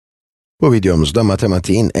Bu videomuzda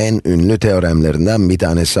matematiğin en ünlü teoremlerinden bir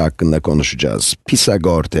tanesi hakkında konuşacağız.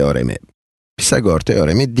 Pisagor Teoremi. Pisagor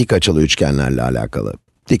Teoremi dik açılı üçgenlerle alakalı.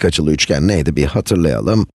 Dik açılı üçgen neydi bir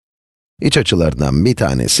hatırlayalım. İç açılarından bir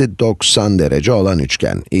tanesi 90 derece olan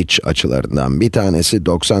üçgen. İç açılarından bir tanesi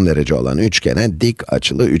 90 derece olan üçgene dik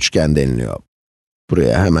açılı üçgen deniliyor.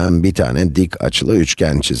 Buraya hemen bir tane dik açılı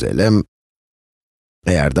üçgen çizelim.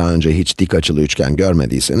 Eğer daha önce hiç dik açılı üçgen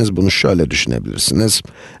görmediyseniz bunu şöyle düşünebilirsiniz.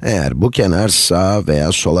 Eğer bu kenar sağa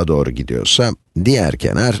veya sola doğru gidiyorsa, diğer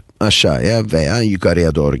kenar aşağıya veya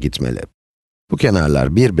yukarıya doğru gitmeli. Bu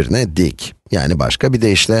kenarlar birbirine dik, yani başka bir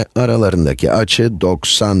deyişle aralarındaki açı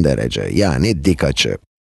 90 derece, yani dik açı.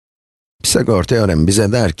 Pisagor teoremi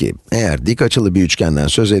bize der ki, eğer dik açılı bir üçgenden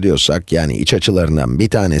söz ediyorsak, yani iç açılarından bir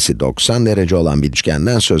tanesi 90 derece olan bir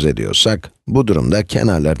üçgenden söz ediyorsak, bu durumda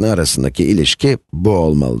kenarların arasındaki ilişki bu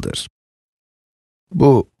olmalıdır.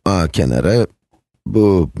 Bu A kenarı,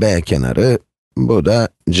 bu B kenarı, bu da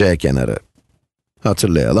C kenarı.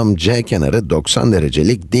 Hatırlayalım, C kenarı 90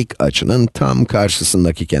 derecelik dik açının tam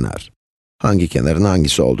karşısındaki kenar. Hangi kenarın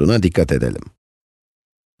hangisi olduğuna dikkat edelim.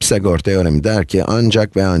 Pisagor teoremi der ki,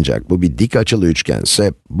 ancak ve ancak bu bir dik açılı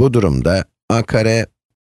üçgense, bu durumda a kare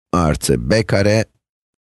artı b kare,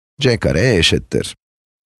 c kareye eşittir.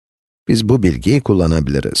 Biz bu bilgiyi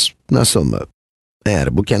kullanabiliriz. Nasıl mı?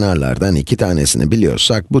 Eğer bu kenarlardan iki tanesini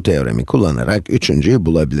biliyorsak, bu teoremi kullanarak üçüncüyü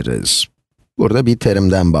bulabiliriz. Burada bir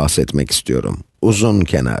terimden bahsetmek istiyorum. Uzun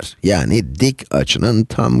kenar, yani dik açının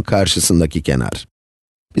tam karşısındaki kenar.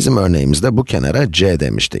 Bizim örneğimizde bu kenara c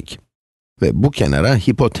demiştik. Ve bu kenara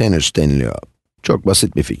hipotenüs deniliyor. Çok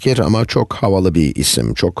basit bir fikir ama çok havalı bir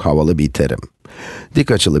isim, çok havalı bir terim.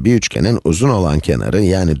 Dik açılı bir üçgenin uzun olan kenarı,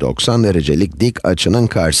 yani 90 derecelik dik açının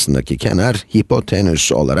karşısındaki kenar,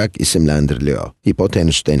 hipotenüs olarak isimlendiriliyor.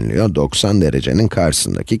 Hipotenüs deniliyor 90 derecenin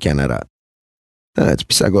karşısındaki kenara. Evet,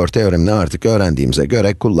 Pisagor teoremini artık öğrendiğimize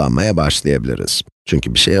göre kullanmaya başlayabiliriz.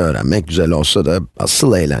 Çünkü bir şey öğrenmek güzel olsa da,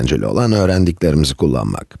 asıl eğlenceli olan öğrendiklerimizi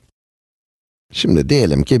kullanmak. Şimdi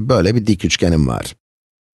diyelim ki böyle bir dik üçgenim var.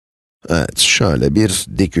 Evet, şöyle bir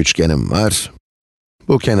dik üçgenim var.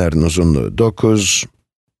 Bu kenarın uzunluğu 9,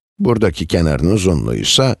 buradaki kenarın uzunluğu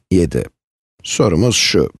ise 7. Sorumuz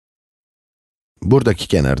şu. Buradaki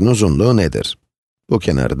kenarın uzunluğu nedir? Bu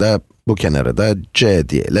kenarı da c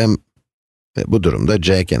diyelim. Ve bu durumda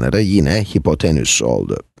c kenarı yine hipotenüs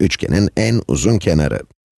oldu. Üçgenin en uzun kenarı.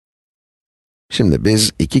 Şimdi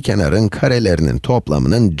biz iki kenarın karelerinin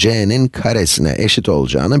toplamının c'nin karesine eşit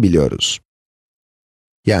olacağını biliyoruz.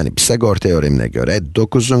 Yani Pisagor teoremine göre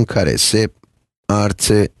 9'un karesi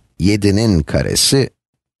artı 7'nin karesi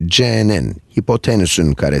c'nin,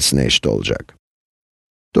 hipotenüsün karesine eşit olacak.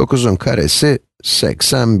 9'un karesi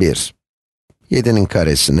 81. 7'nin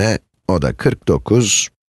karesine, o da 49.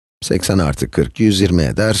 80 artı 40, 120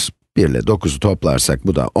 eder. 1 ile 9'u toplarsak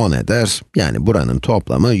bu da 10 eder. Yani buranın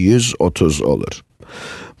toplamı 130 olur.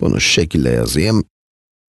 Bunu şu şekilde yazayım.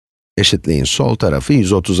 Eşitliğin sol tarafı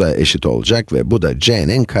 130'a eşit olacak ve bu da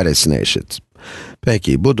c'nin karesine eşit.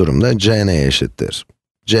 Peki bu durumda c neye eşittir?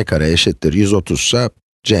 C kare eşittir 130 ise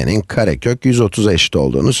c'nin karekök 130'a eşit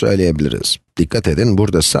olduğunu söyleyebiliriz. Dikkat edin,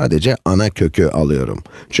 burada sadece ana kökü alıyorum.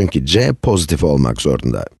 Çünkü c pozitif olmak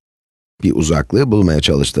zorunda. Bir uzaklığı bulmaya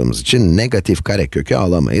çalıştığımız için negatif karekökü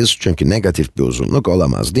alamayız. Çünkü negatif bir uzunluk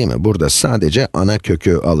olamaz, değil mi? Burada sadece ana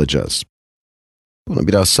kökü alacağız. Bunu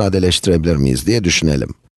biraz sadeleştirebilir miyiz diye düşünelim.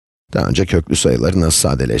 Daha önce köklü sayıları nasıl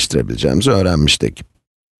sadeleştirebileceğimizi öğrenmiştik.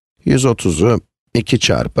 130'u 2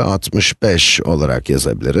 çarpı 65 olarak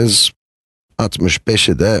yazabiliriz.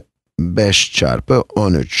 65'i de 5 çarpı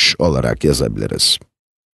 13 olarak yazabiliriz.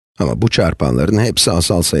 Ama bu çarpanların hepsi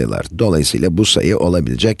asal sayılar. Dolayısıyla bu sayı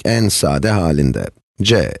olabilecek en sade halinde.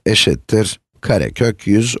 c eşittir karekök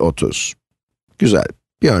 130. Güzel,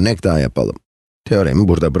 bir örnek daha yapalım. Teoremi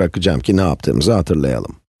burada bırakacağım ki ne yaptığımızı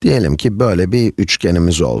hatırlayalım. Diyelim ki böyle bir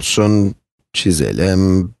üçgenimiz olsun.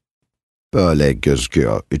 Çizelim. Böyle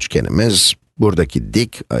gözüküyor üçgenimiz. Buradaki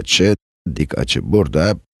dik açı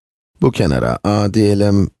burada. Bu kenara a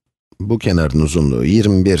diyelim. Bu kenarın uzunluğu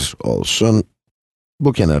 21 olsun.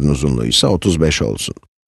 Bu kenarın uzunluğu ise 35 olsun.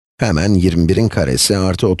 Hemen 21'in karesi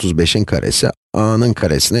artı 35'in karesi a'nın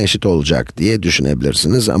karesine eşit olacak diye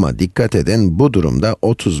düşünebilirsiniz ama dikkat edin, bu durumda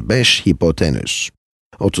 35 hipotenüs.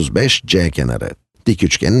 35 c kenarı. Dik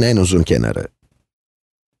üçgenin en uzun kenarı.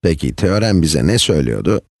 Peki teorem bize ne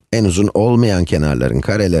söylüyordu? En uzun olmayan kenarların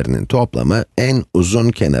karelerinin toplamı en uzun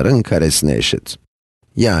kenarın karesine eşit.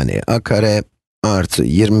 Yani a kare artı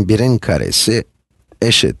 21'in karesi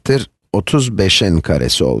eşittir 35'in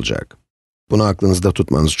karesi olacak. Bunu aklınızda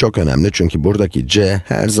tutmanız çok önemli çünkü buradaki c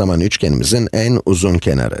her zaman üçgenimizin en uzun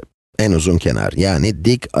kenarı. en uzun kenar, yani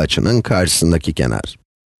dik açının karşısındaki kenar.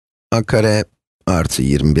 A kare artı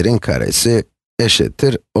 21'in karesi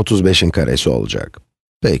eşittir 35'in karesi olacak.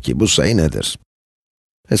 Peki bu sayı nedir?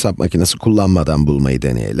 Hesap makinesi kullanmadan bulmayı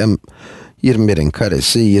deneyelim. 21'in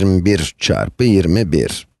karesi 21 çarpı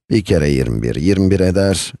 21. 1 kere 21, 21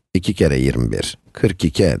 eder. 2 kere 21,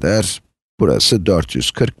 42 eder. Burası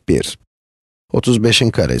 441. 35'in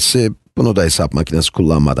karesi, bunu da hesap makinesi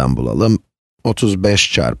kullanmadan bulalım.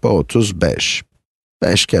 35 çarpı 35.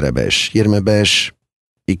 5 kere 5, 25.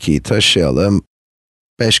 2'yi taşıyalım.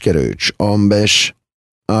 5 kere 3, 15.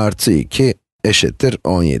 Artı 2 eşittir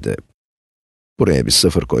 17. Buraya bir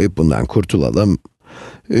sıfır koyup bundan kurtulalım.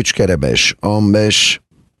 3 kere 5, 15.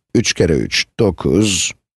 3 kere 3,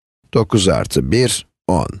 9. 9 artı 1,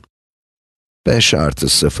 10. 5 artı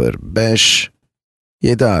 0, 5.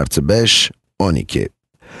 7 artı 5, 12.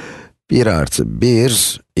 1 artı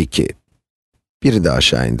 1, 2. 1'i de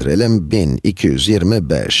aşağı indirelim,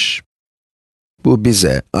 1225. Bu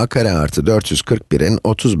bize a kare artı 441'in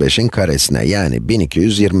 35'in karesine, yani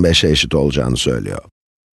 1225'e eşit olacağını söylüyor.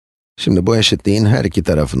 Şimdi bu eşitliğin her iki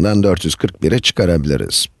tarafından 441'i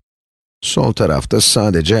çıkarabiliriz. Sol tarafta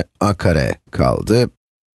sadece a kare kaldı.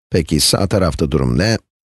 Peki sağ tarafta durum ne?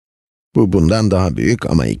 Bu bundan daha büyük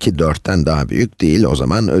ama 2 4'ten daha büyük değil. O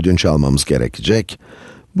zaman ödünç almamız gerekecek.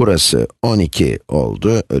 Burası 12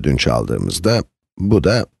 oldu ödünç aldığımızda. Bu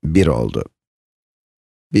da 1 oldu.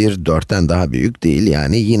 1 4'ten daha büyük değil,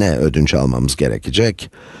 yani yine ödünç almamız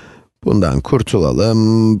gerekecek. Bundan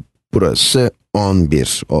kurtulalım. Burası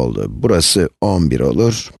 11 oldu. Burası 11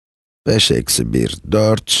 olur. 5 eksi 1,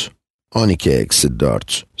 4. 12 eksi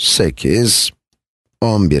 4, 8.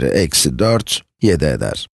 11 eksi 4, 7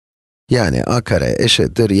 eder. Yani a kare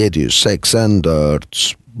eşittir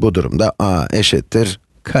 784. Bu durumda a eşittir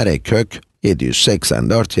karekök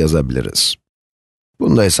 784 yazabiliriz.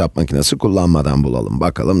 Bunu da hesap makinesi kullanmadan bulalım.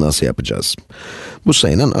 Bakalım nasıl yapacağız. Bu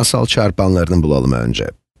sayının asal çarpanlarını bulalım önce.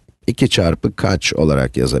 2 çarpı kaç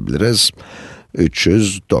olarak yazabiliriz?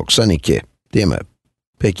 392, değil mi?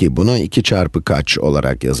 Peki bunu 2 çarpı kaç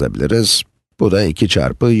olarak yazabiliriz? Bu da 2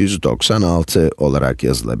 çarpı 196 olarak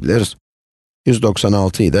yazılabilir.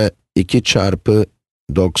 196'yı da 2 çarpı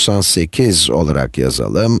 98 olarak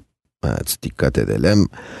yazalım. Evet, dikkat edelim.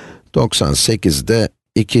 98 de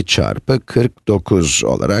 2 çarpı 49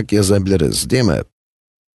 olarak yazabiliriz, değil mi?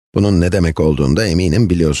 Bunun ne demek olduğunu da eminim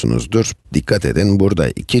biliyorsunuzdur. Dikkat edin, burada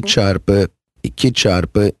 2 çarpı 2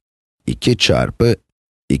 çarpı 2 çarpı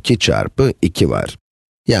 2 çarpı 2 var.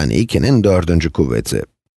 Yani 2'nin 4. kuvveti.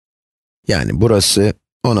 Yani burası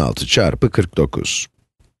 16 çarpı 49.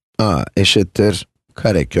 A eşittir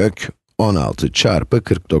karekök 16 çarpı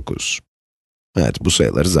 49. Evet, bu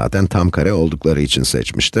sayıları zaten tam kare oldukları için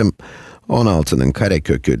seçmiştim. 16'nın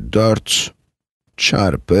karekökü 4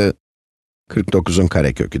 çarpı 49'un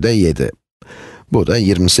karekökü de 7. Bu da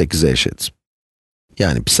 28'e eşit.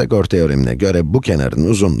 Yani Pisagor teoremine göre bu kenarın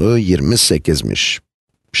uzunluğu 28'miş.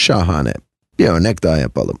 Şahane. Bir örnek daha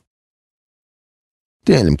yapalım.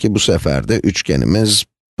 Diyelim ki bu sefer de üçgenimiz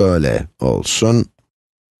böyle olsun.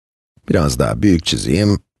 Biraz daha büyük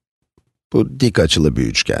çizeyim. Bu dik açılı bir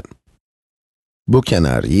üçgen. Bu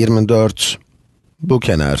kenar 24, bu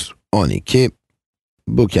kenar 12,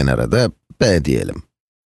 bu kenara da b diyelim.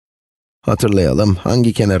 Hatırlayalım,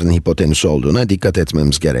 hangi kenarın hipotenüsü olduğuna dikkat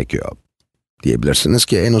etmemiz gerekiyor. Diyebilirsiniz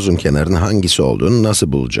ki en uzun kenarın hangisi olduğunu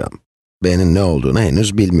nasıl bulacağım? B'nin ne olduğunu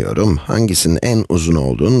henüz bilmiyorum, hangisinin en uzun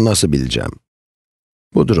olduğunu nasıl bileceğim?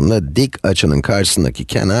 Bu durumda dik açının karşısındaki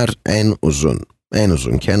kenar en uzun. En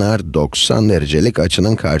uzun kenar 90 derecelik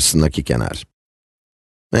açının karşısındaki kenar.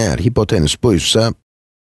 Eğer hipotenüs buysa,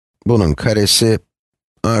 bunun karesi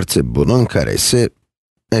artı bunun karesi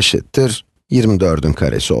eşittir 24'ün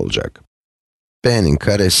karesi olacak. B'nin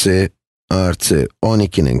karesi artı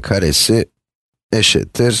 12'nin karesi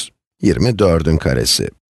eşittir 24'ün karesi.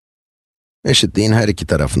 Eşitliğin her iki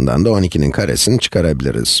tarafından da 12'nin karesini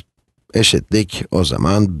çıkarabiliriz. Eşitlik o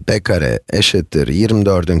zaman b kare eşittir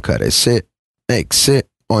 24'ün karesi eksi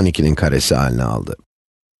 12'nin karesi haline aldı.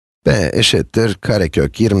 B eşittir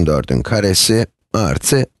karekök 24'ün karesi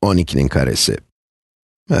artı 12'nin karesi.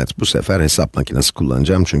 Evet, bu sefer hesap makinesi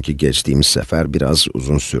kullanacağım çünkü geçtiğimiz sefer biraz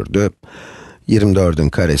uzun sürdü. 24'ün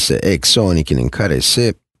karesi eksi 12'nin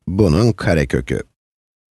karesi, bunun karekökü.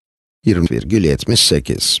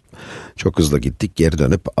 20,78. Çok hızlı gittik, geri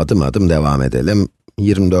dönüp adım adım devam edelim.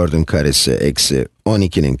 24'ün karesi eksi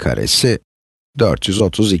 12'nin karesi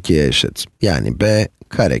 432'ye eşit. Yani b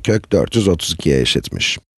karekök 432'ye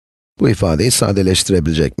eşitmiş. Bu ifadeyi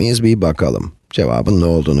sadeleştirebilecek miyiz bir bakalım. Cevabın ne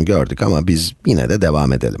olduğunu gördük ama biz yine de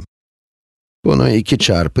devam edelim. Bunu 2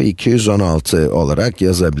 çarpı 216 olarak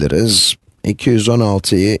yazabiliriz.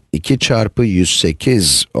 216'yı 2 çarpı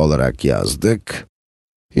 108 olarak yazdık.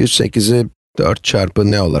 108'i 4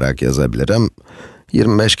 çarpı ne olarak yazabilirim?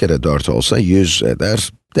 25 kere 4 olsa 100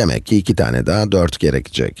 eder. Demek ki 2 tane daha 4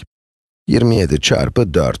 gerekecek. 27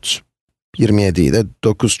 çarpı 4. 27'yi de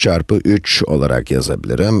 9 çarpı 3 olarak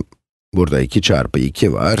yazabilirim. Burada 2 çarpı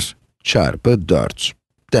 2 var, çarpı 4.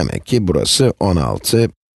 Demek ki burası 16.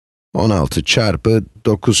 16 çarpı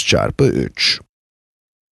 9 çarpı 3.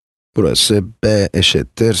 Burası b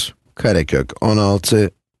eşittir karekök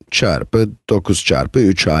 16 çarpı 9 çarpı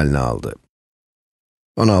 3 halini aldı.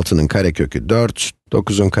 16'nın karekökü 4,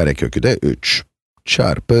 9'un karekökü de 3.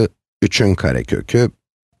 Çarpı 3'ün karekökü,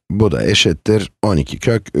 bu da eşittir 12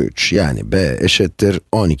 kök 3. Yani b eşittir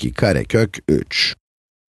 12 karekök 3.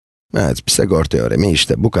 Evet, Pisagor teoremi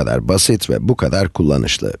işte bu kadar basit ve bu kadar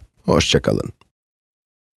kullanışlı. Hoşça kalın.